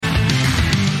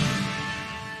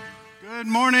Good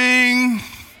morning.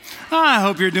 I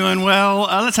hope you're doing well.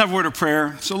 Let's have a word of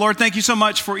prayer. So, Lord, thank you so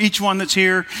much for each one that's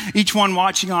here, each one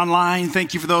watching online.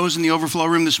 Thank you for those in the overflow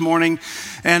room this morning.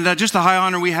 And just the high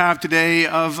honor we have today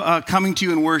of coming to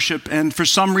you in worship. And for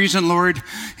some reason, Lord,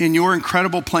 in your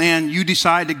incredible plan, you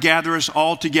decide to gather us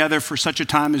all together for such a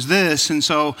time as this. And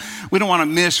so we don't want to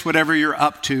miss whatever you're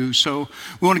up to. So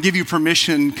we want to give you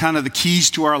permission, kind of the keys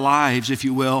to our lives, if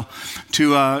you will,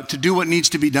 to do what needs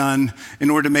to be done in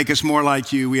order to make us more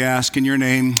like you, we ask in your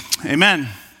name. Amen.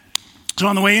 So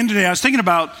on the way in today, I was thinking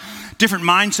about different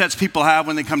mindsets people have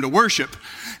when they come to worship.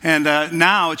 And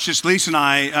now it's just Lisa and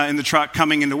I in the truck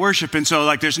coming into worship. And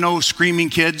so there's no screaming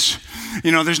kids.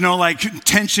 There's no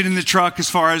tension in the truck as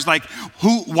far as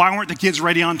why weren't the kids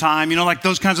ready on time?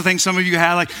 Those kinds of things some of you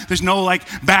had. There's no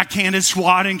backhanded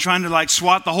swatting, trying to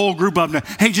swat the whole group up.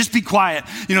 Hey, just be quiet.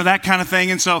 That kind of thing.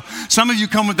 And so some of you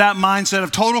come with that mindset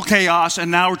of total chaos.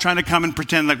 And now we're trying to come and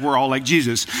pretend like we're all like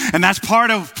Jesus. And that's part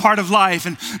of life.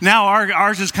 And now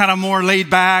ours is kind of more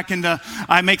laid back. And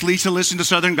I make Lisa listen to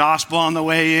Southern Gospel on the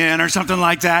way in or something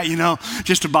like that,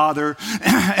 just to bother.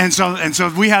 And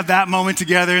so we have that moment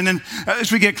together. And then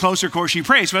as we get closer, of course, she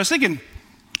prays. But I was thinking,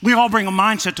 we all bring a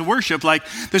mindset to worship. Like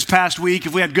this past week,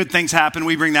 if we had good things happen,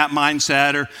 we bring that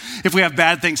mindset. Or if we have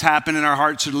bad things happen in our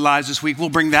hearts or lives this week, we'll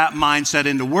bring that mindset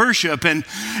into worship. And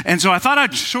so I thought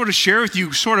I'd sort of share with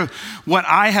you sort of what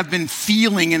I have been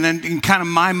feeling and then kind of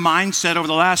my mindset over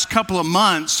the last couple of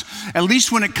months, at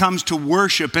least when it comes to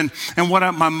worship and what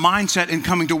my mindset in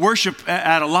coming to worship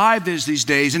at Alive is these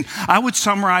days. And I would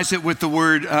summarize it with the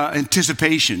word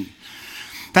anticipation.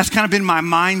 That's kind of been my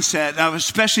mindset,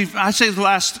 especially, I'd say the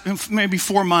last maybe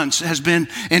 4 months has been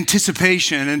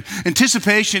anticipation. And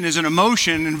anticipation is an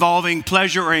emotion involving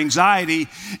pleasure or anxiety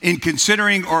in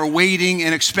considering or awaiting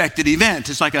an expected event.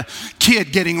 It's like a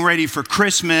kid getting ready for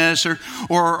Christmas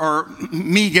or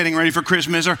me getting ready for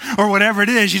Christmas or whatever it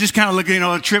is. You just kind of look at,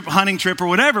 a trip, hunting trip or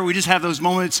whatever. We just have those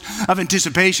moments of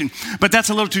anticipation. But that's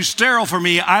a little too sterile for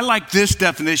me. I like this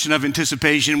definition of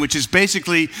anticipation, which is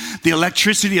basically the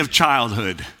electricity of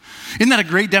childhood. Isn't that a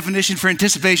great definition for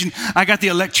anticipation? I got the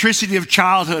electricity of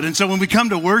childhood. And so when we come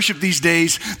to worship these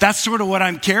days, that's sort of what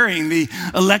I'm carrying. The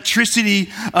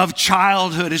electricity of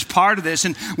childhood is part of this.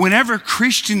 And whenever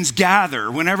Christians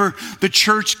gather, whenever the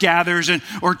church gathers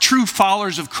or true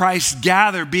followers of Christ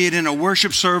gather, be it in a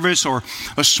worship service or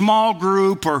a small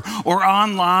group or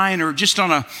online or just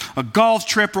on a golf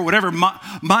trip or whatever,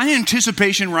 my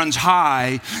anticipation runs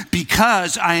high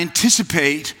because I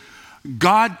anticipate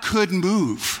God could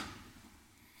move.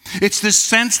 It's this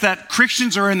sense that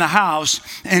Christians are in the house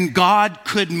and God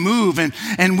could move.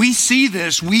 And we see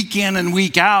this week in and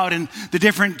week out in the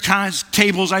different kinds of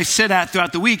tables I sit at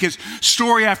throughout the week is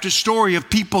story after story of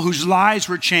people whose lives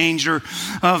were changed or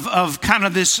of kind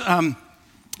of this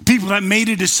people that made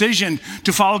a decision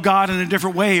to follow God in a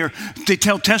different way, or they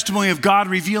tell testimony of God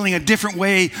revealing a different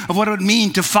way of what it would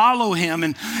mean to follow him.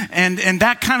 And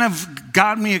that kind of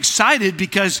got me excited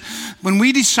because when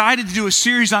we decided to do a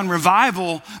series on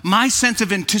revival, my sense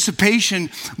of anticipation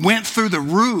went through the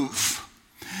roof.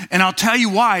 And I'll tell you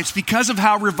why. It's because of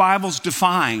how revival's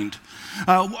defined.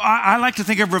 I like to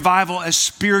think of revival as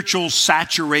spiritual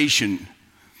saturation.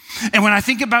 And when I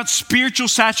think about spiritual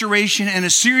saturation and a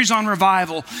series on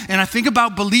revival, and I think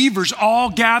about believers all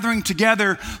gathering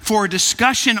together for a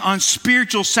discussion on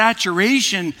spiritual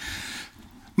saturation,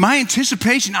 my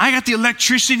anticipation, I got the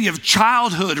electricity of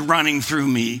childhood running through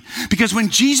me. Because when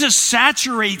Jesus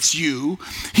saturates you,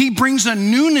 he brings a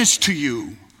newness to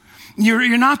you.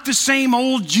 You're not the same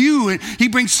old you. And he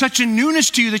brings such a newness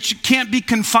to you that you can't be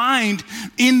confined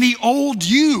in the old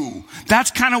you. That's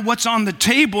kind of what's on the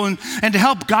table. And to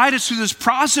help guide us through this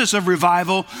process of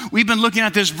revival, we've been looking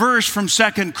at this verse from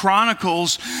 2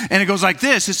 Chronicles, and it goes like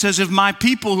this. It says, if my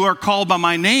people who are called by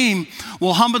my name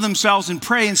will humble themselves and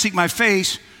pray and seek my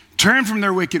face, turn from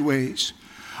their wicked ways,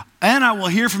 and I will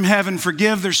hear from heaven,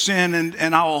 forgive their sin,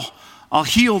 and I'll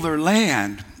heal their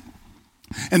land.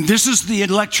 And this is the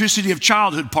electricity of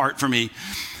childhood part for me.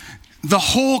 The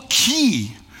whole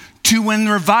key to when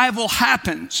revival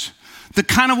happens, the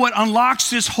kind of what unlocks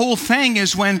this whole thing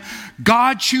is when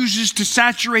God chooses to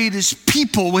saturate his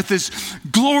people with his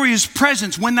glorious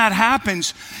presence. When that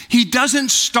happens, he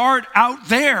doesn't start out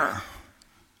there.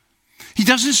 He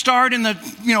doesn't start in the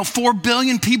 4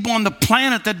 billion people on the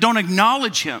planet that don't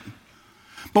acknowledge him.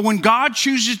 But when God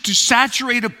chooses to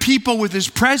saturate a people with his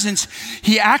presence,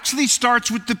 he actually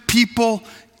starts with the people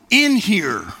in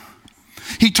here.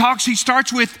 He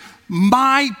starts with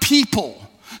my people.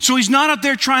 So he's not up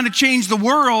there trying to change the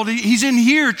world. He's in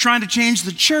here trying to change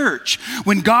the church.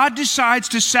 When God decides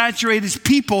to saturate his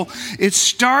people, it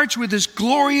starts with his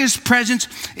glorious presence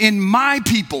in my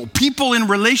people, people in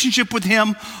relationship with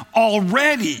him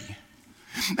already.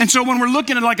 And so when we're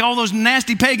looking at like all those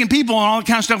nasty pagan people and all that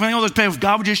kind of stuff, and all those people, if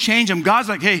God would just change them, God's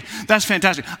like, hey, that's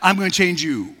fantastic. I'm going to change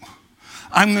you.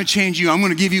 I'm going to change you. I'm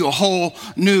going to give you a whole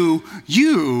new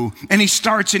you. And he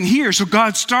starts in here. So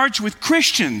God starts with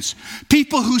Christians,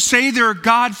 people who say they're a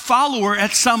God follower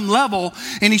at some level.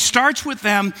 And he starts with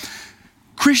them,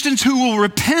 Christians who will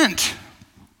repent,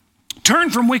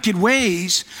 turn from wicked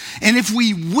ways. And if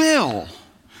we will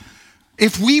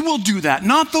do that,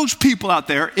 not those people out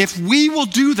there, if we will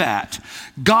do that,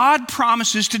 God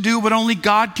promises to do what only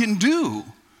God can do.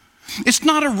 It's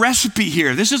not a recipe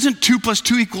here. This isn't 2 +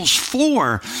 2 =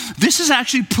 4. This is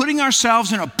actually putting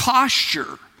ourselves in a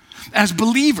posture as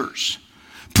believers,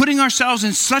 putting ourselves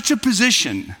in such a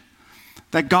position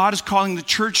that God is calling the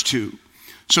church to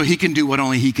so he can do what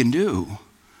only he can do.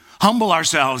 Humble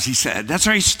ourselves, he said. That's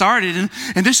where he started.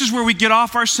 And this is where we get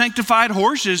off our sanctified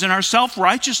horses and our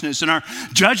self-righteousness and our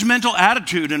judgmental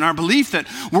attitude and our belief that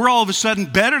we're all of a sudden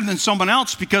better than someone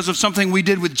else because of something we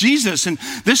did with Jesus. And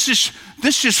this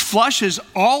just flushes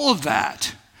all of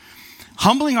that.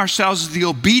 Humbling ourselves is the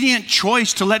obedient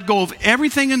choice to let go of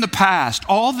everything in the past,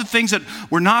 all the things that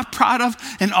we're not proud of,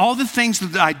 and all the things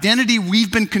that the identity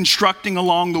we've been constructing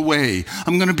along the way.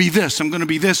 I'm going to be this, I'm going to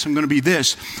be this, I'm going to be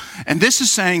this. And this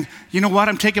is saying, you know what,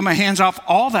 I'm taking my hands off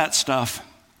all that stuff,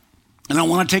 and I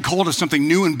want to take hold of something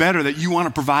new and better that you want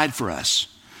to provide for us.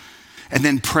 And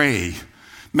then pray.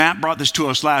 Matt brought this to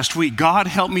us last week. God,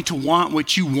 help me to want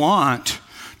what you want,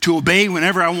 to obey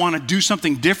whenever I want to do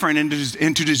something different,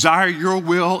 and to desire your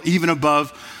will even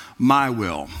above my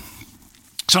will.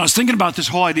 So I was thinking about this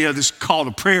whole idea of this call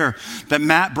to prayer that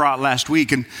Matt brought last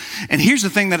week. And here's the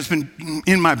thing that has been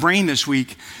in my brain this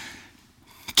week.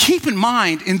 Keep in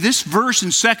mind, in this verse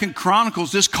in 2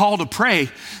 Chronicles, this call to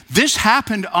pray, this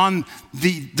happened on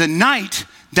the night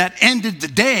that ended the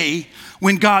day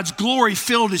when God's glory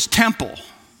filled his temple.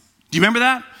 Do you remember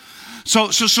that?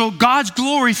 So God's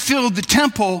glory filled the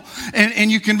temple,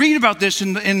 and you can read about this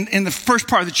in the first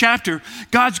part of the chapter.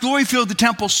 God's glory filled the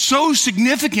temple so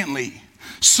significantly,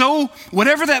 so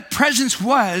whatever that presence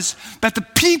was, that the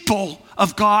people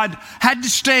of God had to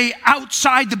stay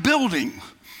outside the building.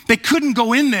 They couldn't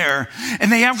go in there,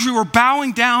 and they actually were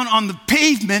bowing down on the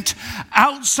pavement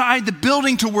outside the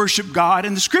building to worship God.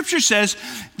 And the scripture says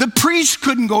the priests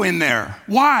couldn't go in there.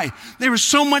 Why? There was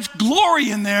so much glory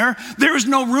in there, there was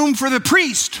no room for the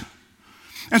priest.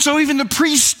 And so even the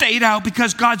priests stayed out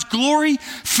because God's glory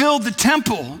filled the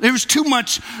temple. There was too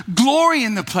much glory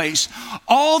in the place.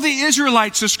 All the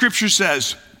Israelites, the scripture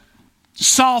says,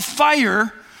 saw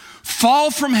fire fall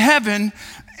from heaven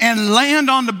and land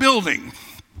on the building.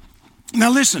 Now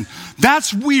listen,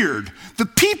 that's weird. The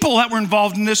people that were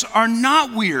involved in this are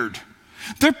not weird.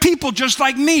 They're people just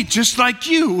like me, just like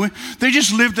you. They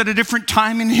just lived at a different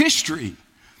time in history.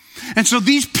 And so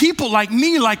these people like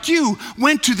me, like you,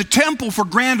 went to the temple for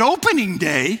grand opening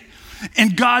day,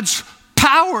 and God's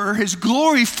power, his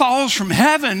glory falls from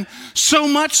heaven, so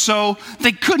much so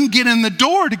they couldn't get in the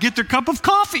door to get their cup of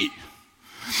coffee.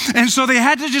 And so they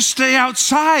had to just stay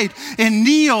outside and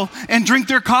kneel and drink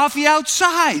their coffee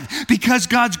outside because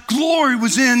God's glory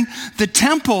was in the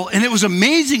temple. And it was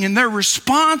amazing. And their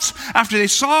response after they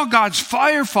saw God's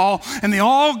fire fall and they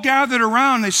all gathered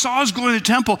around, and they saw his glory in the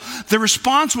temple, the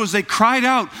response was they cried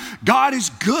out, God is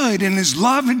good and his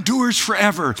love endures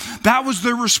forever. That was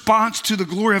their response to the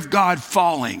glory of God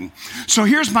falling. So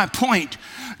here's my point.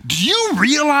 Do you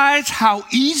realize how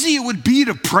easy it would be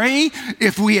to pray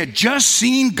if we had just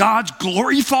seen God's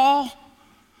glory fall?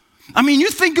 I mean, you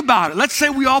think about it. Let's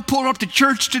say we all pulled up to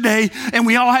church today and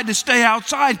we all had to stay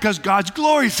outside because God's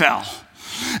glory fell.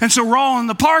 And so we're all in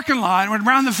the parking lot and we're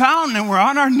around the fountain and we're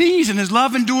on our knees and his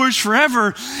love endures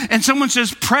forever. And someone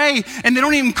says pray, and they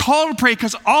don't even call to pray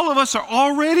because all of us are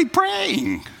already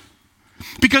praying.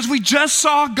 Because we just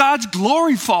saw God's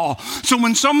glory fall. So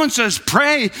when someone says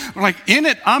pray, we're like, in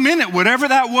it, I'm in it. Whatever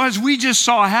that was we just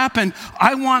saw happen,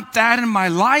 I want that in my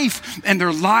life. And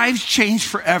their lives changed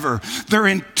forever. Their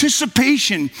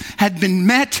anticipation had been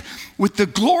met with the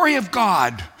glory of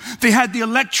God. They had the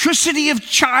electricity of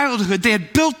childhood. They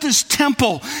had built this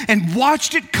temple and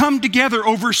watched it come together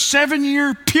over a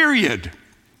 7-year period.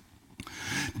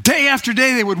 Day after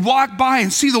day, they would walk by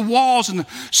and see the walls and the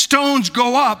stones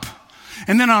go up.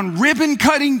 And then on ribbon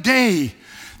cutting day,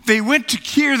 they went to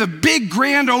hear the big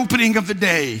grand opening of the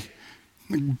day,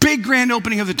 the big grand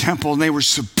opening of the temple, and they were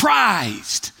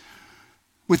surprised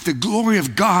with the glory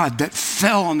of God that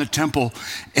fell on the temple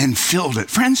and filled it.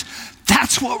 Friends,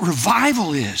 that's what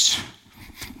revival is.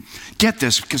 Get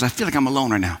this, because I feel like I'm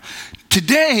alone right now.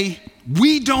 Today,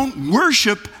 we don't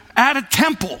worship at a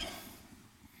temple.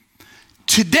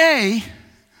 Today,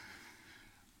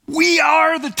 we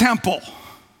are the temple.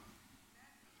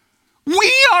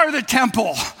 We are the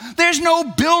temple. There's no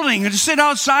building to sit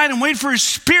outside and wait for his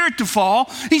spirit to fall.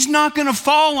 He's not going to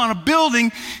fall on a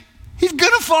building. He's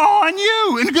going to fall on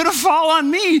you and going to fall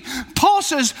on me. Paul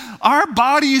says our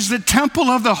body is the temple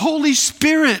of the Holy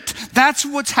Spirit. That's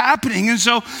what's happening. And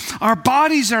so our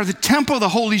bodies are the temple of the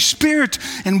Holy Spirit.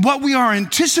 And what we are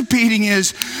anticipating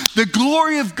is the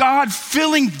glory of God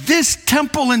filling this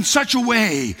temple in such a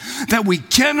way that we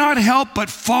cannot help but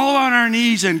fall on our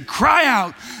knees and cry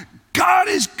out, God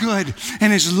is good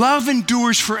and his love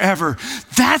endures forever.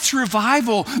 That's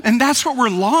revival, and that's what we're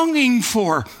longing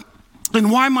for. And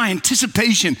why my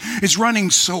anticipation is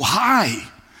running so high.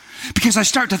 Because I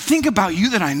start to think about you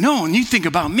that I know, and you think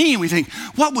about me, and we think,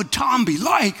 what would Tom be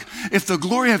like if the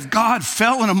glory of God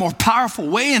fell in a more powerful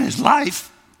way in his life?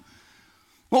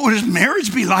 What would his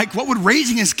marriage be like? What would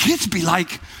raising his kids be like?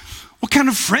 What kind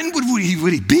of friend would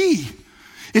he be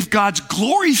if God's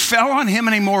glory fell on him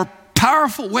in a more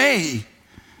powerful way?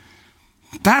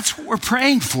 That's what we're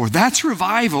praying for. That's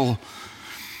revival.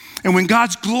 And when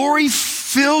God's glory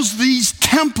fills these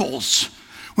temples,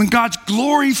 when God's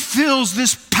glory fills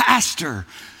this pastor,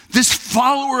 this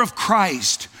follower of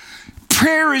Christ,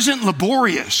 prayer isn't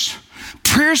laborious.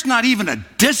 Prayer's not even a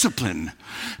discipline.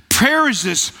 Prayer is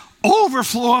this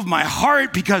overflow of my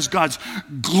heart because God's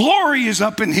glory is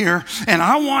up in here and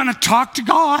I want to talk to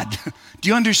God. Do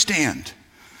you understand?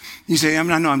 You say, I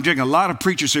know I'm drinking a lot of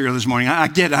preacher cereal this morning. I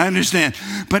get it, I understand.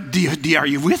 But are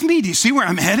you with me? Do you see where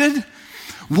I'm headed?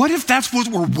 What if that's what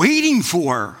we're waiting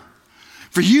for?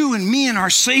 For you and me in our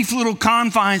safe little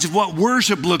confines of what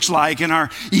worship looks like and our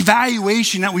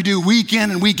evaluation that we do week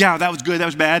in and week out. That was good, that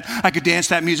was bad. I could dance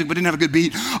that music, but didn't have a good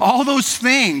beat. All those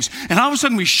things. And all of a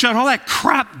sudden we shut all that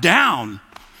crap down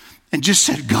and just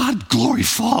said, God, glory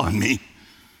fall on me.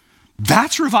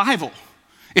 That's revival.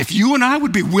 If you and I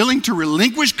would be willing to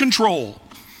relinquish control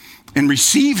and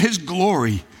receive his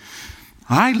glory,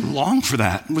 I long for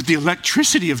that with the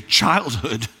electricity of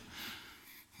childhood.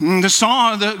 The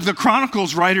song, the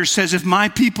Chronicles writer says, if my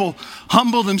people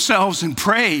humble themselves and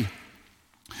pray,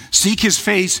 seek his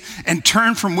face and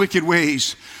turn from wicked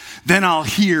ways, then I'll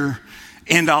hear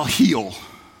and I'll heal.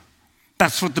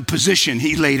 That's what the position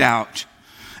he laid out.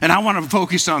 And I want to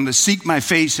focus on the seek my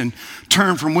face and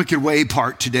turn from wicked way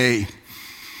part today.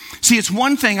 See, it's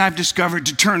one thing I've discovered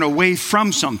to turn away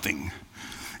from something.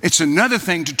 It's another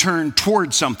thing to turn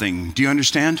toward something. Do you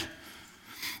understand?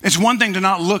 It's one thing to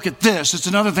not look at this. It's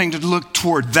another thing to look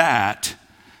toward that.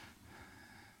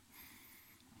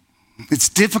 It's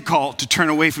difficult to turn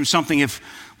away from something if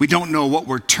we don't know what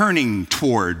we're turning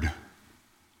toward.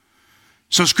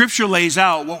 So Scripture lays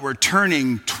out what we're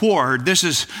turning toward. This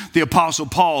is the Apostle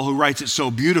Paul who writes it so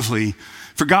beautifully.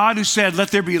 For God who said, let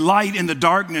there be light in the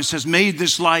darkness, has made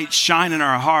this light shine in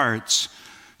our hearts.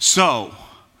 So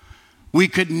we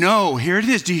could know, here it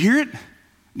is. Do you hear it?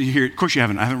 Do you hear it? Of course you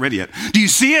haven't. I haven't read it yet. Do you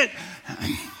see it?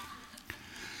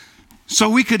 So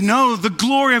we could know the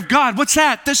glory of God. What's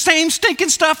that? The same stinking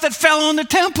stuff that fell on the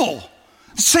temple.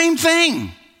 The same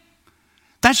thing.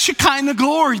 That Shekinah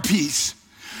glory piece.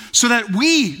 So that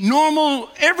we, normal,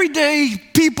 everyday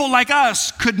people like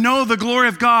us, could know the glory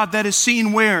of God that is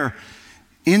seen where?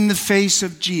 In the face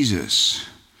of Jesus.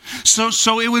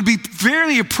 So it would be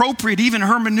very appropriate, even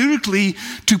hermeneutically,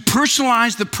 to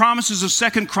personalize the promises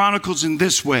of 2 Chronicles in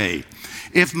this way.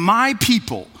 If my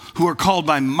people who are called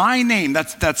by my name,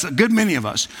 that's a good many of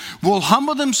us, will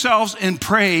humble themselves and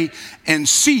pray and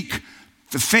seek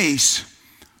the face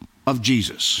of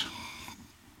Jesus.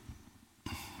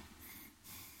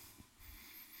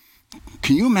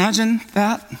 Can you imagine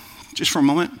that? Just for a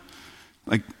moment.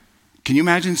 Can you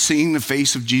imagine seeing the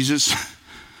face of Jesus?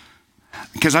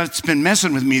 Because it's been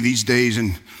messing with me these days,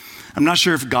 and I'm not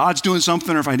sure if God's doing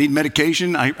something or if I need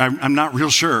medication. I'm not real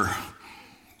sure.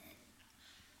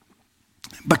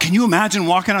 But can you imagine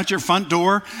walking out your front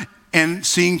door and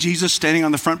seeing Jesus standing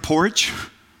on the front porch?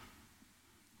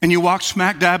 And you walk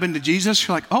smack dab into Jesus,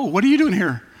 you're like, oh, what are you doing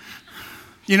here?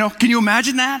 Can you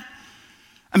imagine that?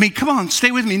 I mean, come on,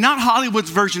 stay with me. Not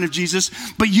Hollywood's version of Jesus,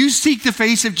 but you seek the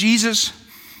face of Jesus.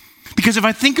 Because if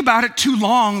I think about it too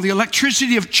long, the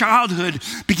electricity of childhood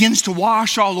begins to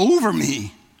wash all over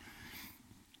me.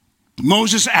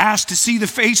 Moses asked to see the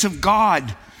face of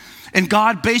God. And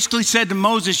God basically said to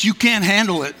Moses, you can't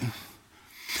handle it.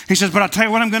 He says, but I'll tell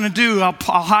you what I'm going to do. I'll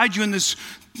hide you in this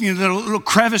the little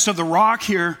crevice of the rock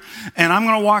here, and I'm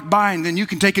going to walk by, and then you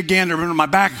can take a gander on my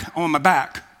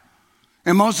back.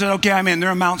 And Moses said, okay, I'm in.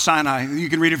 They're on Mount Sinai. You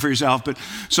can read it for yourself. But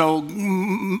so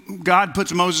God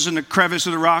puts Moses in the crevice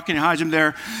of the rock and he hides him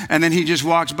there. And then he just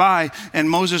walks by and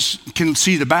Moses can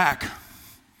see the back,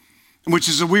 which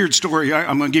is a weird story.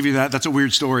 I'm going to give you that. That's a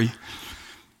weird story.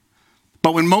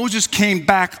 But when Moses came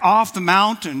back off the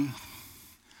mountain,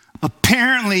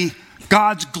 apparently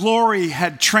God's glory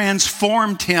had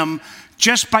transformed him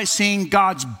just by seeing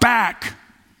God's back.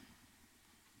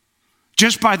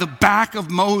 Just by the back of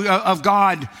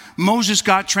God, Moses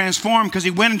got transformed because he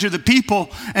went into the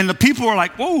people and the people were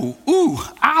like, whoa, ooh,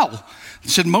 ow. He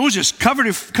said, Moses, cover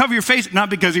your face, not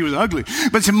because he was ugly,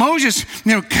 but said, Moses,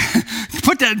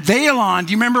 put that veil on.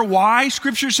 Do you remember why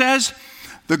Scripture says?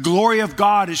 The glory of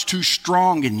God is too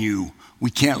strong in you.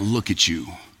 We can't look at you.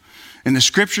 And the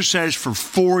Scripture says for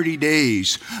 40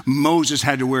 days, Moses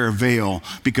had to wear a veil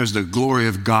because the glory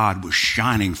of God was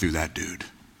shining through that dude.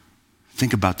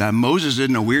 Think about that. Moses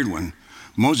isn't a weird one.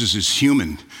 Moses is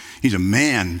human. He's a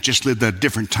man, just lived a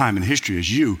different time in history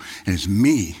as you and as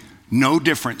me. No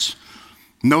difference.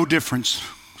 No difference.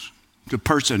 The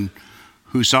person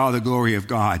who saw the glory of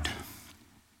God.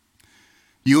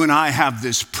 You and I have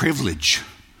this privilege.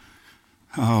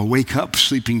 Wake up,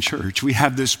 sleeping church. We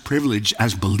have this privilege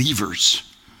as believers.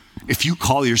 If you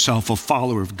call yourself a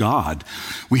follower of God,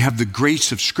 we have the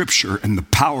grace of Scripture and the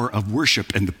power of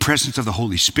worship and the presence of the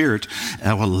Holy Spirit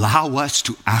that will allow us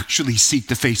to actually seek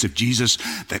the face of Jesus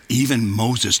that even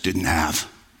Moses didn't have.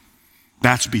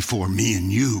 That's before me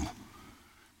and you.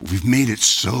 We've made it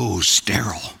so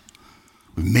sterile.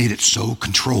 We've made it so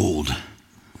controlled.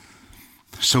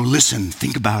 So listen,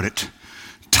 think about it.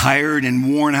 Tired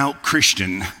and worn out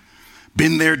Christian.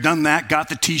 Been there, done that, got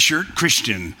the t-shirt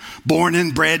Christian. Born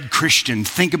and bred Christian.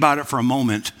 Think about it for a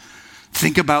moment.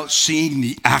 Think about seeing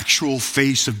the actual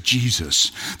face of Jesus.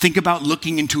 Think about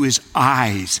looking into his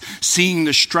eyes, seeing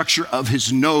the structure of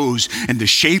his nose and the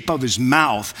shape of his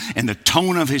mouth and the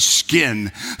tone of his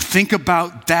skin. Think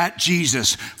about that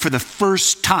Jesus for the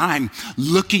first time,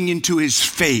 looking into his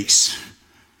face.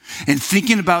 And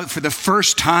thinking about for the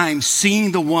first time,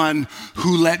 seeing the one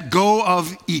who let go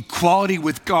of equality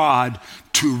with God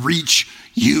to reach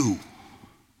you.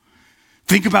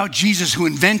 Think about Jesus who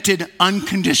invented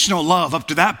unconditional love. Up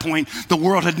to that point, the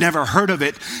world had never heard of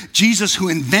it. Jesus who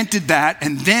invented that,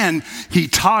 and then he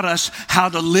taught us how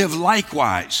to live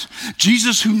likewise.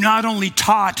 Jesus who not only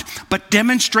taught, but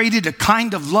demonstrated a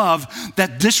kind of love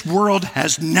that this world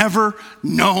has never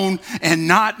known and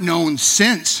not known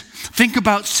since. Think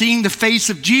about seeing the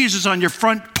face of Jesus on your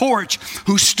front porch,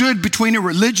 who stood between a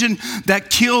religion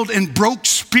that killed and broke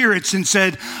spirits and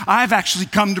said, I've actually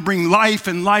come to bring life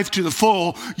and life to the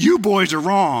full. You boys are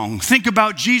wrong. Think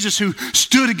about Jesus who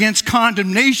stood against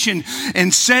condemnation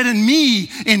and said, in me,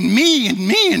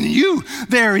 and you,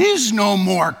 there is no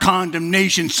more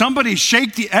condemnation. Somebody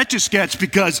shake the Etch-a-Sketch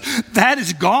because that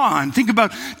is gone. Think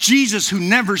about Jesus who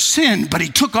never sinned, but he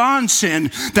took on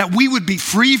sin that we would be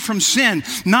free from sin.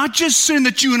 Not just sin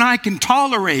that you and I can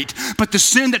tolerate, but the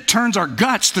sin that turns our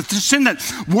guts, the sin that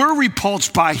we're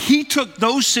repulsed by. He took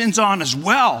those sins on as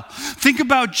well. Think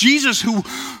about Jesus who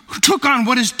took on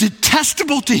what is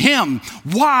detestable to him.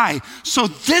 Why? So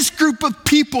this group of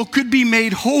people could be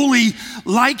made holy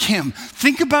like him.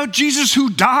 Think about Jesus who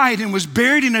died and was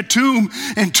buried in a tomb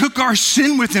and took our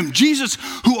sin with him. Jesus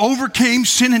who overcame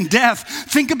sin and death.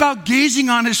 Think about gazing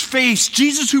on his face.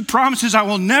 Jesus who promises, I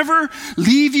will never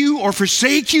leave you or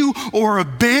forsake you or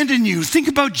abandon you. Think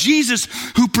about Jesus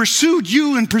who pursued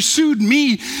you and pursued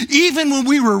me even when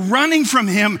we were running from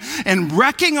him and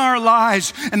wrecking our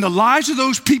lives and the lives of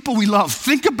those people we love.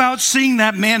 Think about seeing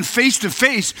that man face to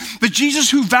face. The Jesus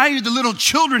who valued the little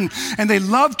children and they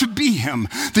loved to be him.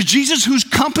 The Jesus whose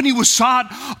company was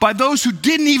sought by those who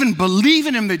didn't even believe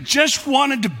in him. They just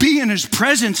wanted to be in his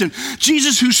presence. And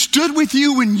Jesus who stood with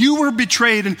you when you were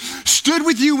betrayed and stood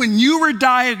with you when you were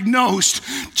diagnosed.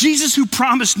 Jesus who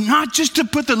promised not just to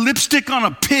put the lipstick on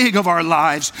a pig of our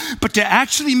lives, but to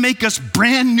actually make us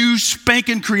brand new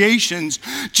spanking creations.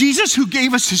 Jesus who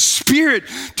gave us his Spirit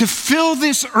to fill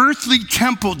this earthly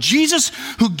temple. Jesus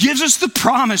who gives us the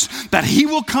promise that he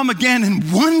will come again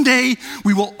and one day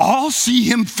we will all see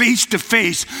him face to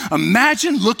face.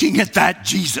 Imagine looking at that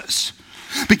Jesus.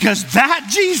 Because that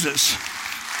Jesus,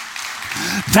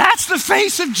 that's the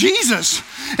face of Jesus.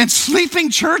 And sleeping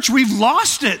church, we've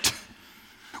lost it.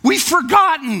 We've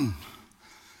forgotten.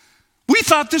 We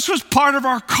thought this was part of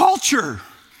our culture.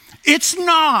 It's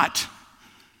not.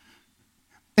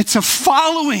 It's a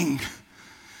following.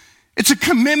 It's a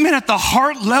commitment at the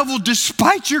heart level,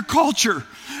 despite your culture,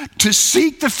 to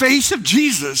seek the face of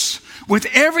Jesus with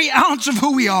every ounce of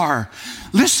who we are.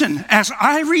 Listen, as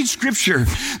I read scripture,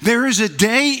 there is a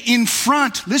day in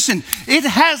front. Listen, it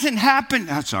hasn't happened.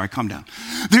 Oh, sorry, calm down.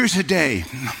 There's a day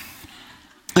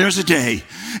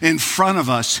in front of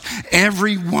us,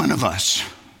 every one of us,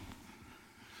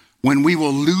 when we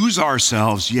will lose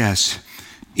ourselves, yes,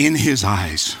 in his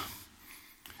eyes,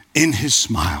 in his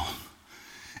smile,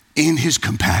 in his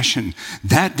compassion.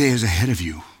 That day is ahead of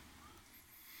you.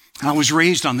 I was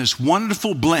raised on this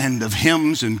wonderful blend of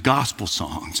hymns and gospel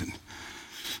songs, and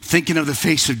thinking of the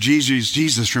face of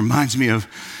Jesus reminds me of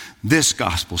this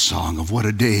gospel song of what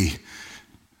a day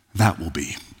that will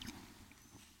be.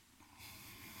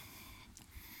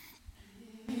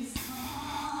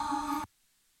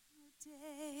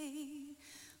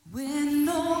 When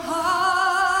no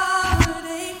heartache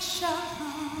shall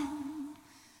come,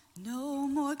 no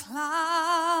more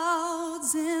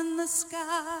clouds in the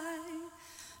sky,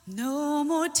 no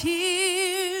more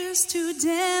tears to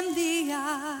dim the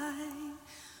eye.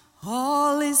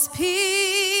 All is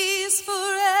peace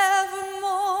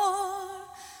forevermore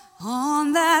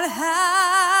on that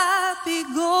happy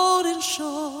golden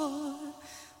shore.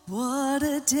 What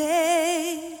a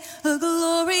day, a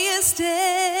glorious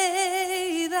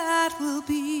day that will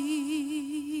be.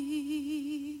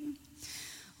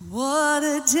 What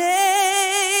a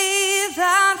day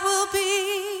that will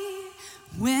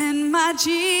be when my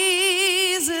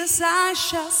Jesus I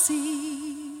shall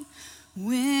see.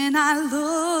 When I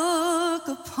look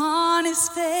upon his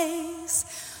face,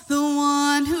 the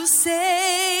one who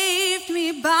saved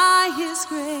me by his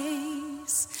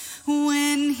grace.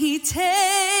 When he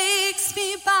takes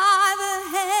me by the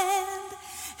hand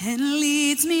and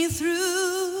leads me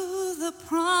through the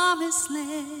promised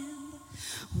land.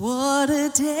 What a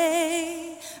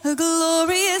day, a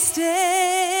glorious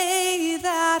day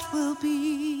that will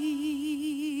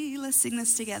be. Let's sing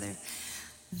this together.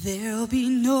 There'll be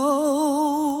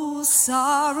no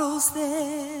sorrows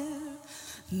there,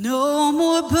 no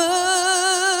more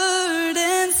burdens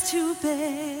to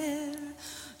bear,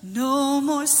 no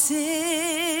more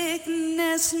sickness,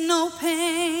 no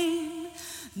pain,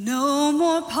 no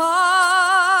more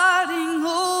parting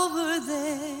over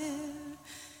there,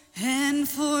 and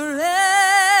forever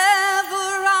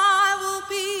I will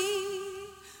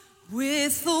be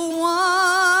with the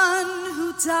one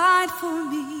who died for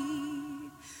me.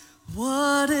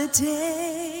 What a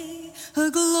day,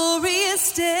 a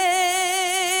glorious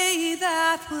day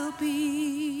that will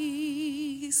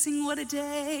be. Sing what a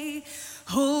day,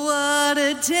 oh what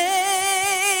a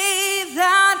day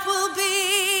that will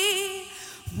be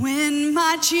when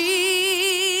my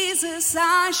Jesus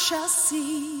I shall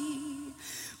see.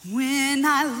 When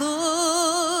I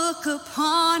look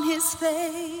upon his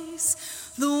face,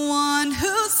 the one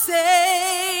who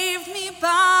saved me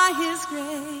by his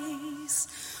grace.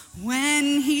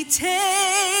 When he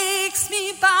takes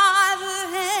me by the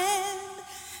hand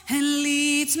and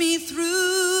leads me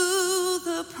through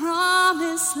the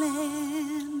promised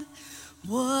land.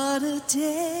 What a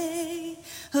day,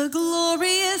 a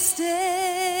glorious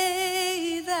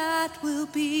day that will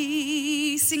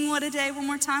be. Sing what a day one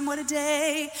more time, what a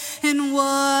day. And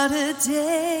what a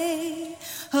day,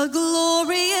 a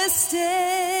glorious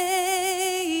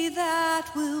day that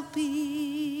will be.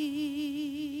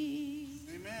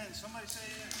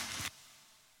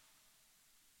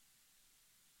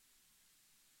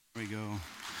 There we go.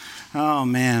 Oh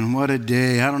man, what a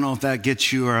day. I don't know if that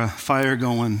gets you a fire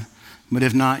going, but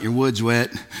if not, your wood's wet.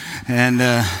 And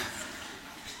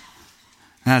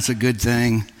that's a good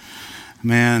thing.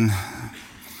 Man,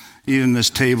 even this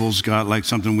table's got like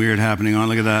something weird happening on.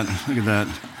 Look at that. Look at that.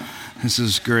 This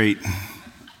is great.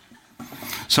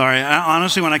 Sorry,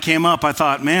 honestly, when I came up, I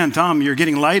thought, man, Tom, you're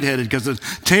getting lightheaded because the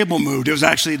table moved. It was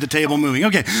actually the table moving.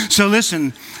 Okay, so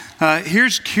listen.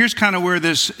 Here's kind of where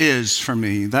this is for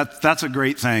me. That's a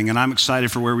great thing, and I'm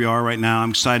excited for where we are right now.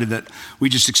 I'm excited that we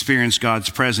just experienced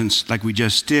God's presence like we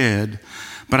just did.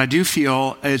 But I do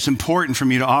feel it's important for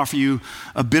me to offer you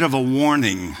a bit of a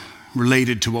warning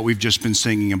related to what we've just been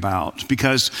singing about,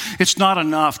 because it's not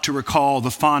enough to recall the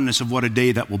fondness of what a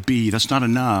day that will be. That's not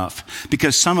enough,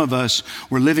 because some of us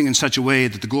were living in such a way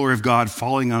that the glory of God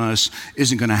falling on us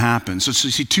isn't going to happen. So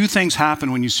see, two things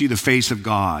happen when you see the face of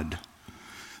God.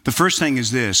 The first thing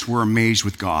is this: we're amazed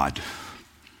with God.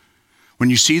 When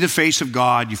you see the face of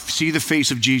God, you see the face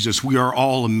of Jesus, we are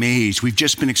all amazed. We've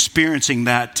just been experiencing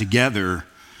that together.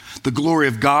 The glory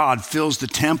of God fills the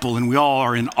temple and we all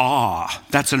are in awe.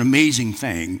 That's an amazing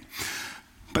thing.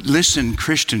 But listen,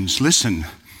 Christians, listen.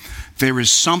 There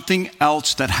is something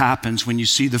else that happens when you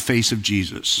see the face of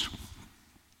Jesus.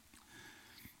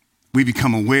 we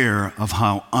become aware of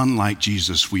how unlike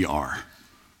Jesus we are.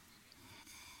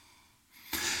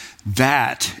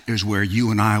 That is where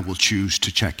you and I will choose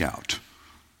to check out.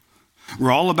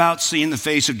 We're all about seeing the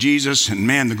face of Jesus and,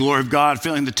 man, the glory of God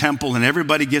filling the temple, and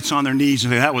everybody gets on their knees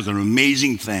and say, that was an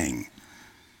amazing thing.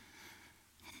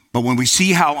 But when we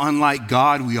see how unlike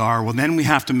God we are, well, then we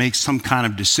have to make some kind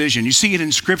of decision. You see it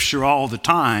in Scripture all the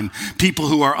time. People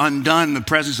who are undone in the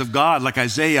presence of God, like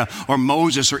Isaiah or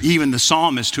Moses or even the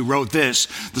psalmist who wrote this.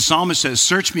 The psalmist says,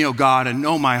 search me, O God, and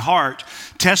know my heart.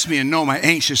 Test me and know my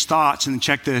anxious thoughts. And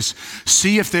check this.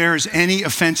 See if there is any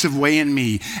offensive way in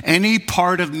me, any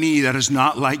part of me that is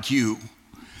not like you,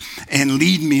 and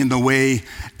lead me in the way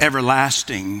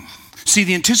everlasting. See,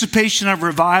 the anticipation of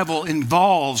revival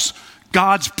involves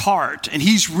God's part, and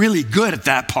he's really good at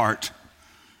that part.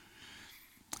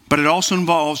 But it also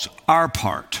involves our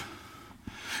part.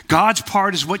 God's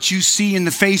part is what you see in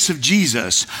the face of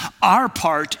Jesus. Our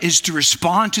part is to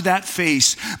respond to that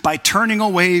face by turning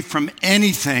away from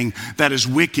anything that is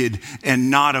wicked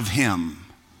and not of him.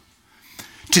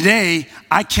 Today,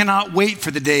 I cannot wait for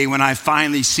the day when I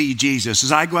finally see Jesus.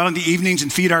 As I go out in the evenings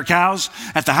and feed our cows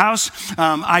at the house,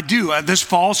 I do. This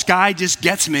fall sky just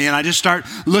gets me, and I just start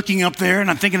looking up there, and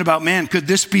I'm thinking about, man, could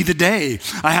this be the day?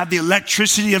 I have the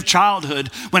electricity of childhood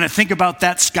when I think about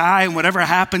that sky and whatever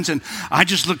happens, and I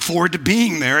just look forward to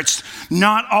being there. It's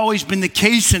not always been the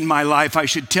case in my life, I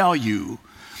should tell you.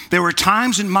 There were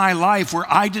times in my life where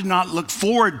I did not look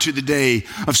forward to the day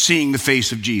of seeing the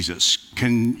face of Jesus.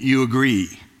 Can you agree?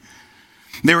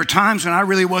 There were times when I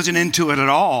really wasn't into it at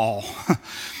all.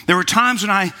 There were times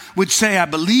when I would say I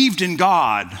believed in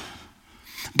God,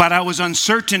 but I was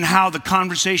uncertain how the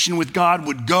conversation with God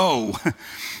would go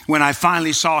when I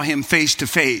finally saw him face to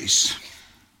face.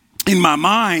 In my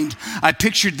mind, I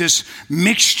pictured this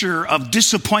mixture of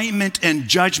disappointment and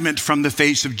judgment from the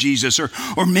face of Jesus,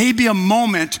 or maybe a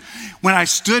moment when I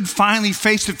stood finally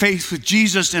face to face with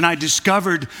Jesus and I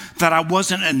discovered that I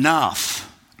wasn't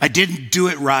enough. I didn't do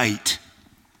it right.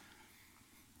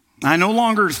 I no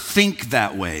longer think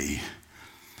that way.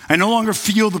 I no longer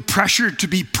feel the pressure to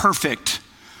be perfect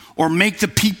or make the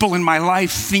people in my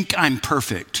life think I'm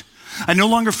perfect. I no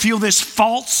longer feel this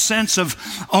false sense of,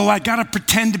 I gotta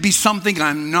pretend to be something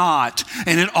I'm not.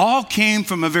 And it all came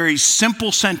from a very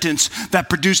simple sentence that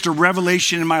produced a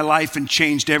revelation in my life and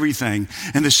changed everything.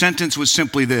 And the sentence was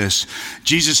simply this: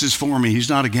 Jesus is for me, he's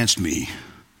not against me.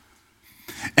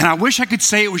 And I wish I could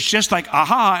say it was just like,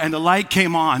 aha, and the light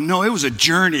came on. No, it was a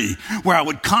journey where I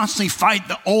would constantly fight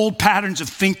the old patterns of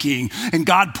thinking, and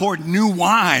God poured new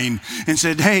wine and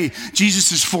said, hey,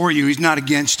 Jesus is for you, he's not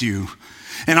against you.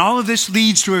 And all of this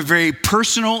leads to a very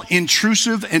personal,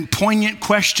 intrusive, and poignant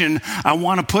question I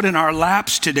want to put in our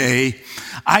laps today.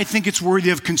 I think it's worthy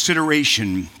of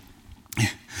consideration.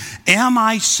 Am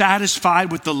I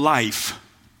satisfied with the life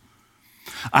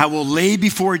I will lay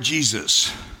before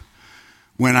Jesus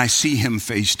when I see him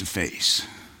face to face?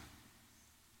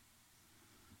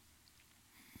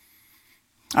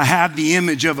 I have the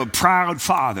image of a proud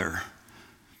father.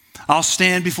 I'll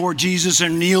stand before Jesus or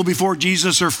kneel before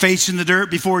Jesus or face in the dirt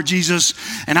before Jesus,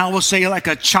 and I will say, like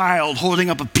a child holding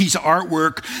up a piece of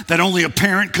artwork that only a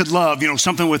parent could love,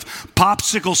 something with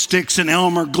popsicle sticks and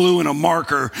Elmer glue and a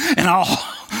marker, and I'll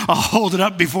hold it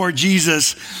up before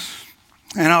Jesus,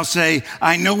 and I'll say,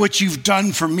 I know what you've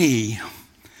done for me,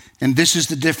 and this is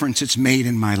the difference it's made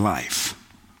in my life.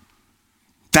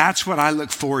 That's what I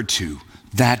look forward to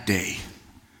that day.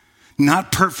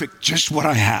 Not perfect, just what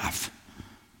I have.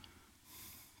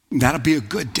 That'll be a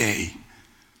good day.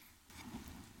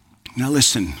 Now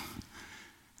listen,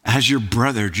 as your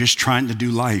brother just trying to do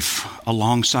life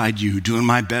alongside you, doing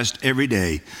my best every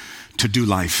day to do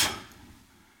life,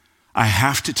 I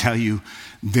have to tell you,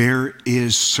 there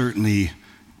is certainly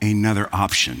another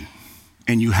option,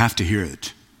 and you have to hear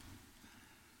it.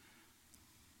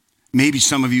 Maybe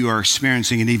some of you are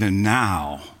experiencing it even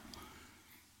now.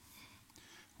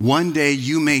 One day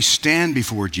you may stand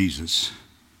before Jesus,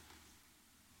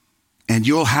 and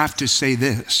you'll have to say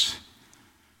this: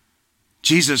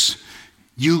 Jesus,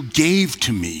 you gave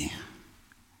to me,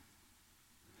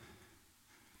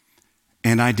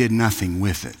 and I did nothing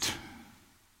with it.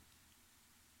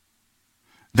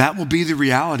 That will be the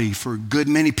reality for a good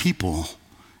many people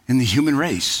in the human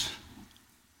race.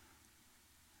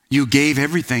 You gave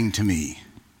everything to me,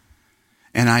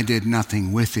 and I did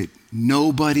nothing with it.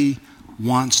 Nobody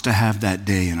wants to have that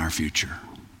day in our future.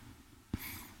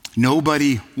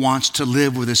 Nobody wants to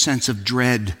live with a sense of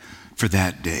dread for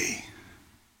that day.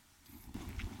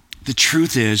 The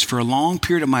truth is, for a long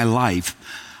period of my life,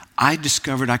 I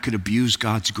discovered I could abuse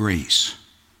God's grace.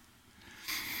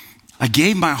 I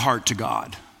gave my heart to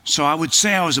God. So I would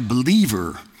say I was a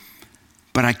believer,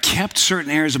 but I kept certain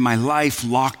areas of my life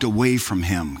locked away from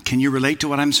him. Can you relate to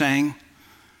what I'm saying?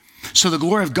 So the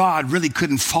glory of God really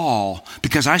couldn't fall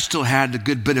because I still had a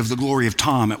good bit of the glory of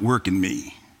Tom at work in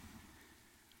me.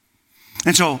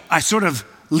 And so I sort of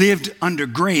lived under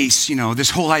grace, this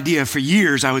whole idea for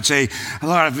years. I would say,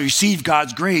 Lord, I've received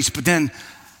God's grace, but then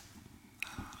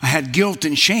I had guilt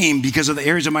and shame because of the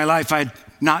areas of my life I had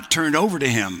not turned over to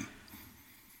him.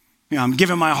 I'm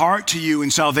giving my heart to you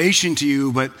and salvation to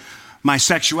you, but my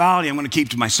sexuality I'm going to keep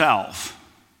to myself.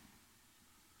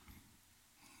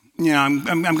 I'm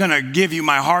going to give you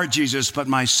my heart, Jesus, but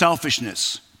my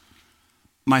selfishness,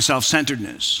 my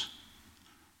self-centeredness.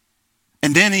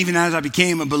 And then even as I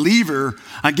became a believer,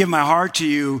 I give my heart to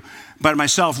you, but my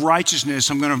self-righteousness,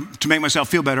 to make myself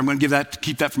feel better, I'm going to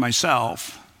keep that for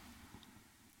myself.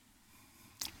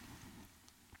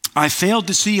 I failed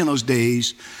to see in those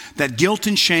days that guilt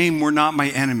and shame were not my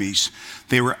enemies.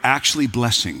 They were actually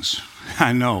blessings.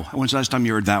 I know. When's the last time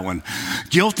you heard that one?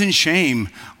 Guilt and shame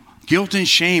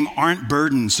aren't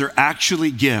burdens. They're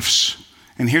actually gifts.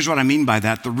 And here's what I mean by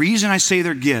that. The reason I say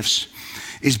they're gifts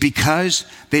is because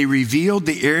they revealed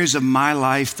the areas of my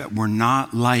life that were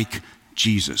not like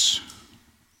Jesus.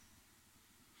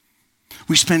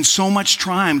 We spend so much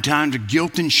time to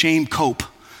guilt and shame cope.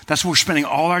 That's what we're spending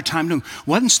all our time doing.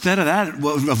 What instead of that,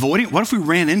 avoiding, what if we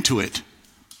ran into it?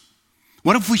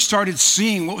 What if we started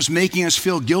seeing what was making us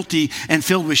feel guilty and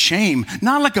filled with shame?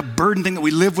 Not like a burden thing that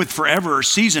we live with forever or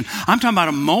season. I'm talking about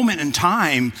a moment in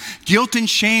time. Guilt and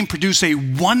shame produce a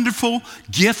wonderful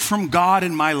gift from God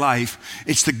in my life.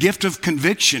 It's the gift of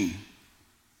conviction.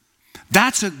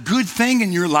 That's a good thing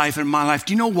in your life and my life.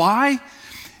 Do you know why?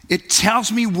 It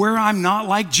tells me where I'm not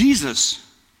like Jesus.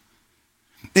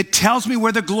 It tells me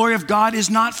where the glory of God is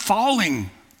not falling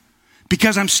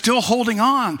because I'm still holding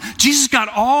on. Jesus got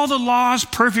all the laws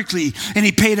perfectly, and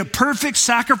he paid a perfect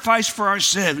sacrifice for our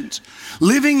sins.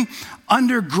 Living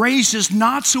under grace is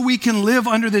not so we can live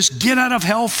under this get out of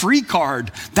hell free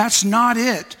card. That's not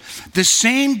it. The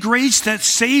same grace that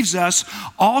saves us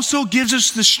also gives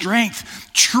us the strength,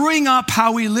 truing up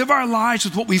how we live our lives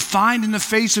with what we find in the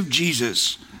face of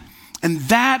Jesus. And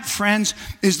that, friends,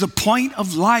 is the point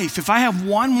of life. If I have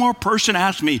one more person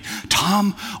ask me,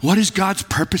 Tom, what is God's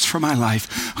purpose for my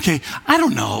life? Okay, I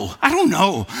don't know.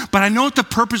 But I know what the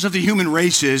purpose of the human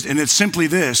race is, and it's simply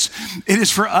this. It is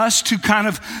for us to kind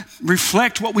of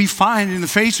reflect what we find in the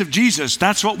face of Jesus.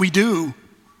 That's what we do.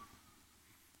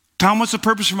 Tom, what's the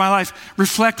purpose for my life?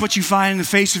 Reflect what you find in the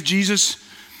face of Jesus.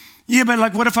 Yeah,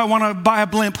 but what if I want to buy a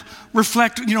blimp?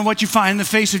 Reflect, what you find in the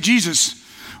face of Jesus.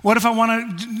 What if I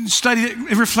want to study,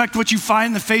 reflect what you find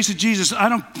in the face of Jesus? I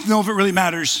don't know if it really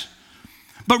matters.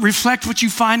 But reflect what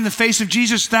you find in the face of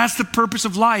Jesus. That's the purpose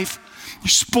of life. Your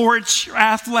sports, your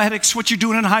athletics, what you're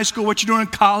doing in high school, what you're doing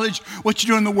in college, what you're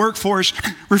doing in the workforce.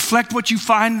 Reflect what you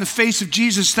find in the face of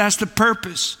Jesus. That's the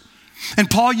purpose.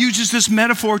 And Paul uses this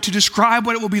metaphor to describe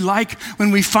what it will be like when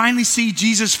we finally see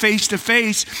Jesus face to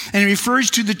face. And he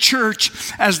refers to the church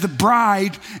as the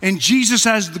bride and Jesus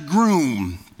as the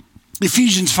groom.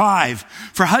 Ephesians 5,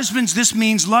 for husbands, this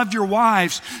means love your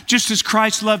wives just as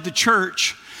Christ loved the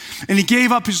church. And he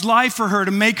gave up his life for her to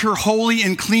make her holy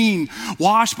and clean,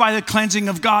 washed by the cleansing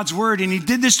of God's word. And he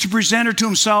did this to present her to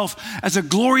himself as a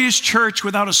glorious church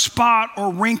without a spot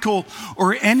or wrinkle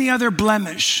or any other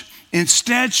blemish.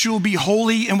 Instead, she will be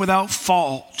holy and without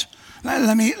fault.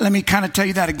 Let me kind of tell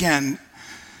you that again.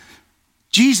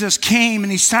 Jesus came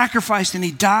and he sacrificed and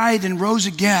he died and rose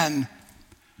again.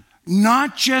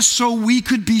 Not just so we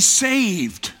could be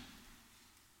saved.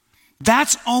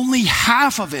 That's only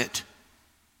half of it.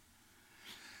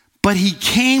 But he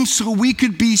came so we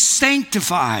could be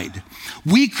sanctified.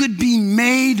 We could be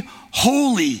made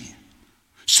holy.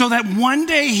 So that one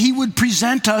day he would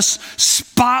present us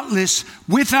spotless,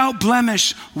 without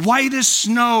blemish, white as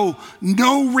snow,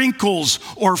 no wrinkles,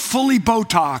 or fully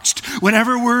Botoxed,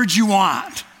 whatever words you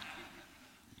want.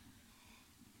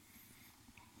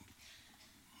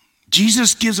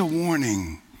 Jesus gives a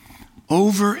warning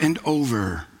over and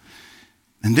over.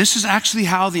 And this is actually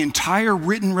how the entire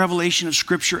written revelation of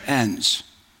Scripture ends.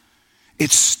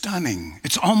 It's stunning.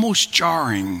 It's almost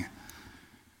jarring.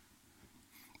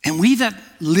 And we that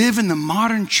live in the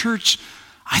modern church,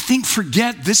 I think,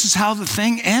 forget this is how the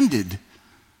thing ended.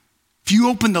 If you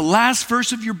open the last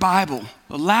verse of your Bible,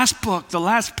 the last book, the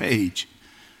last page,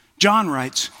 John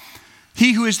writes,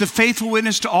 he who is the faithful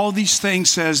witness to all these things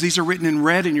says, these are written in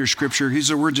red in your scripture. These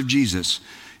are words of Jesus.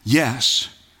 Yes,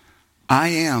 I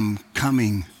am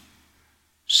coming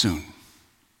soon.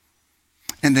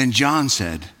 And then John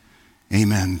said,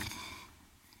 amen.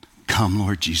 Come,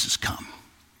 Lord Jesus, come.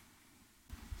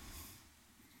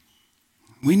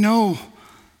 We know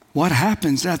what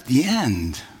happens at the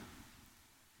end.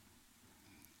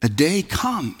 A day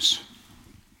comes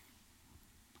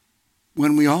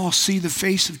when we all see the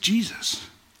face of Jesus.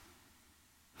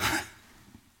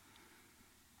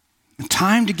 The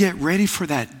time to get ready for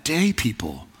that day,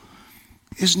 people,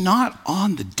 is not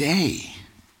on the day.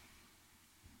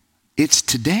 It's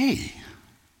today.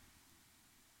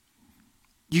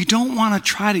 You don't want to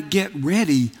try to get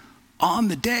ready on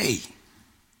the day.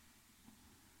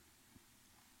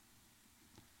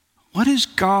 What is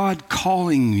God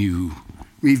calling you,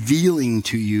 revealing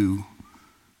to you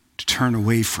to turn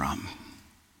away from?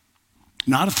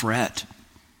 Not a threat.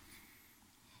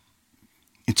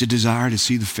 It's a desire to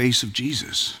see the face of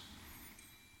Jesus.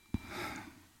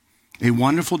 A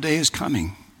wonderful day is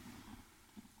coming,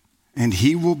 and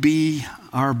he will be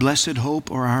our blessed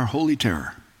hope or our holy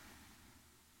terror.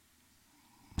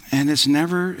 And it's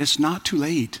not too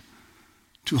late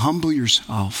to humble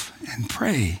yourself and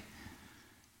pray.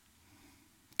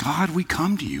 God, we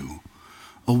come to you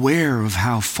aware of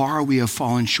how far we have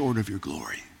fallen short of your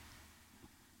glory.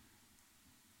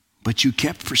 But you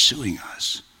kept pursuing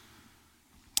us.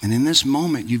 And in this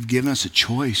moment, you've given us a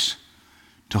choice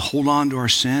to hold on to our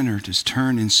sin or to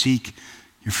turn and seek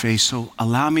your face. So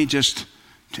allow me just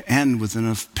to end with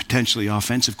a potentially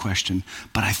offensive question,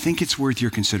 but I think it's worth your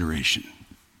consideration.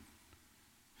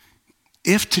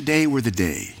 If today were the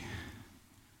day,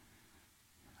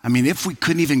 if we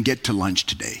couldn't even get to lunch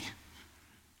today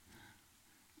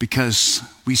because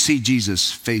we see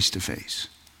Jesus face to face,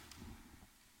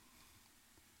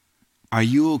 are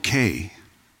you okay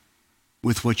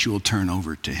with what you will turn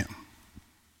over to him?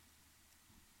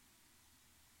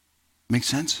 Make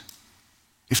sense?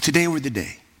 If today were the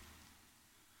day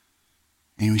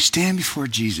and we stand before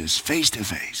Jesus face to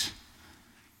face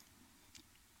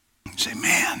and say,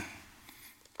 man,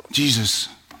 Jesus,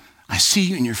 I see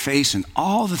you in your face and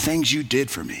all the things you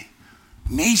did for me.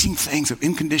 Amazing things of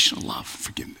unconditional love,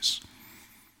 forgiveness.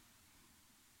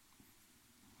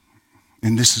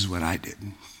 And this is what I did.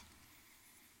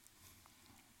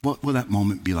 What will that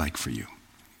moment be like for you?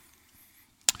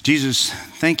 Jesus,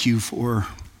 thank you for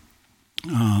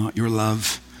your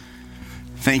love.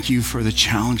 Thank you for the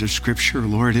challenge of Scripture.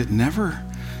 Lord, it never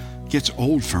gets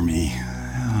old for me.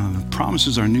 The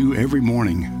promises are new every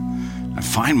morning. I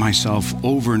find myself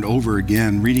over and over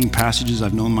again reading passages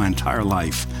I've known my entire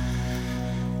life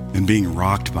and being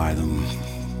rocked by them.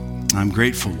 I'm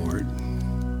grateful, Lord.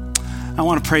 I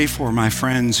want to pray for my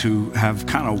friends who have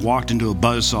kind of walked into a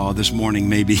buzzsaw this morning,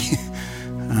 maybe.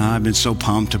 I've been so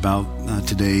pumped about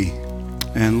today.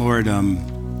 And Lord,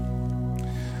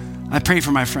 I pray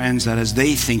for my friends that as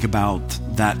they think about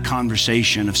that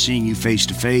conversation of seeing you face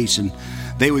to face, and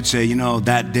they would say,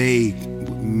 that day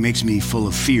makes me full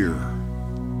of fear.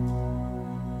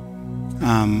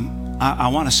 I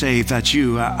want to say, if that's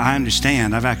you, I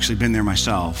understand. I've actually been there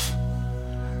myself.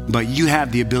 But you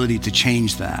have the ability to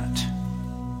change that.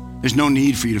 There's no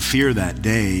need for you to fear that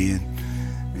day. And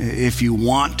if you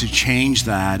want to change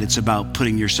that, it's about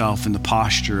putting yourself in the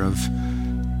posture of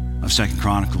 2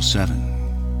 Chronicles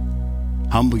 7.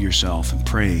 Humble yourself and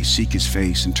pray, seek his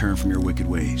face, and turn from your wicked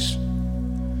ways.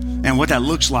 And what that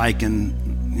looks like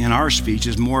in our speech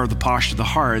is more of the posture of the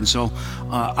heart. And so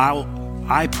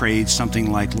I prayed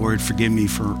something like, Lord, forgive me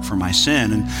for my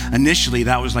sin. And initially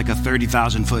that was like a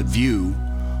 30,000 foot view.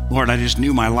 Lord, I just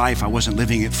knew my life, I wasn't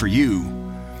living it for you.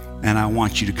 And I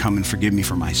want you to come and forgive me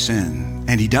for my sin.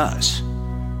 And he does.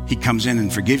 He comes in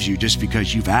and forgives you just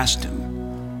because you've asked him.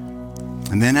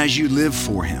 And then as you live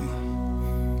for him,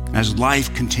 as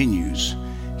life continues,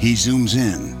 he zooms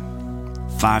in,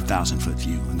 5,000 foot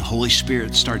view, and the Holy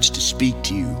Spirit starts to speak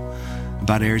to you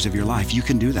about areas of your life. You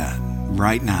can do that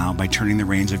right now by turning the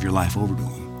reins of your life over to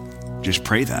him. Just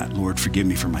pray that, Lord, forgive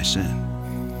me for my sin.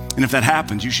 And if that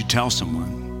happens, you should tell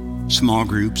someone, small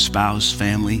group, spouse,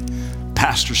 family,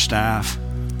 pastor, staff,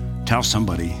 tell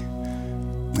somebody.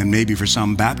 And maybe for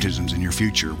some, baptisms in your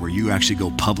future where you actually go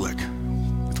public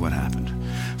with what happened.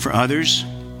 For others,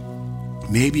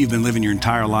 maybe you've been living your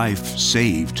entire life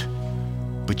saved,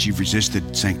 but you've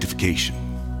resisted sanctification.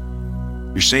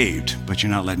 You're saved, but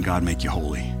you're not letting God make you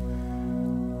holy.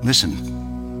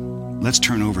 Listen, let's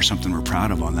turn over something we're proud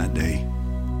of on that day.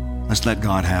 Let's let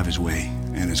God have his way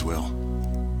and his will.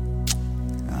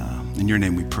 In your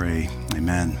name we pray,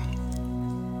 amen.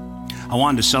 I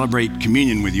wanted to celebrate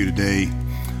communion with you today,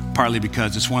 partly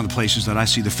because it's one of the places that I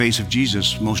see the face of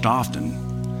Jesus most often.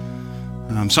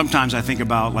 Sometimes I think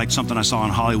about like something I saw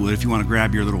in Hollywood. If you want to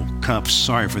grab your little cups,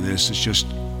 sorry for this, it's just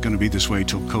going to be this way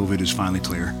till COVID is finally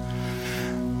clear.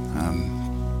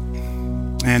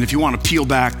 And if you want to peel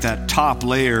back that top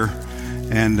layer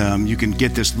And you can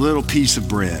get this little piece of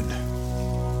bread.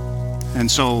 And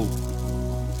so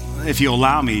if you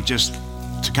allow me just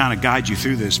to kind of guide you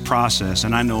through this process,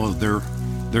 and I know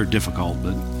they're difficult,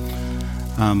 but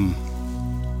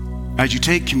as you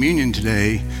take communion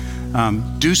today,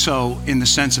 do so in the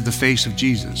sense of the face of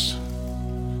Jesus.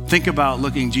 Think about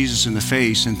looking Jesus in the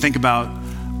face, and think about,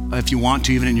 if you want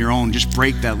to, even in your own, just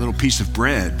break that little piece of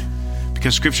bread,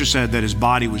 because Scripture said that his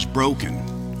body was broken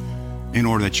in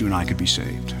order that you and I could be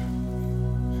saved.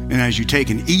 And as you take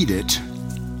and eat it,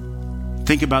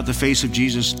 think about the face of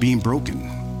Jesus being broken.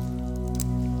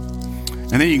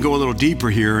 And then you can go a little deeper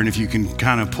here, and if you can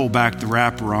kind of pull back the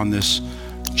wrapper on this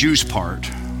juice part.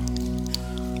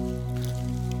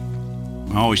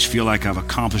 I always feel like I've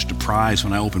accomplished a prize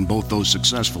when I open both those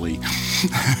successfully.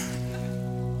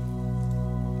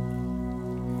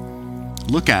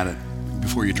 Look at it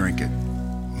before you drink it,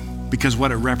 because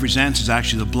what it represents is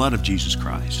actually the blood of Jesus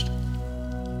Christ.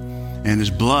 And his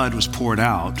blood was poured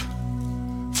out,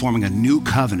 forming a new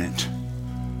covenant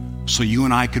so you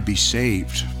and I could be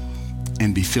saved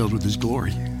and be filled with his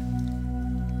glory.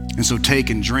 And so take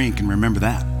and drink and remember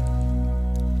that.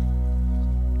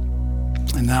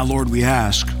 And now, Lord, we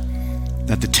ask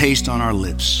that the taste on our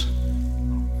lips,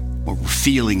 what we're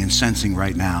feeling and sensing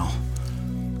right now,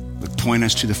 would point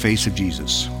us to the face of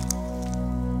Jesus.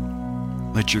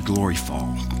 Let your glory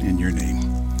fall in your name.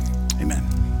 Amen.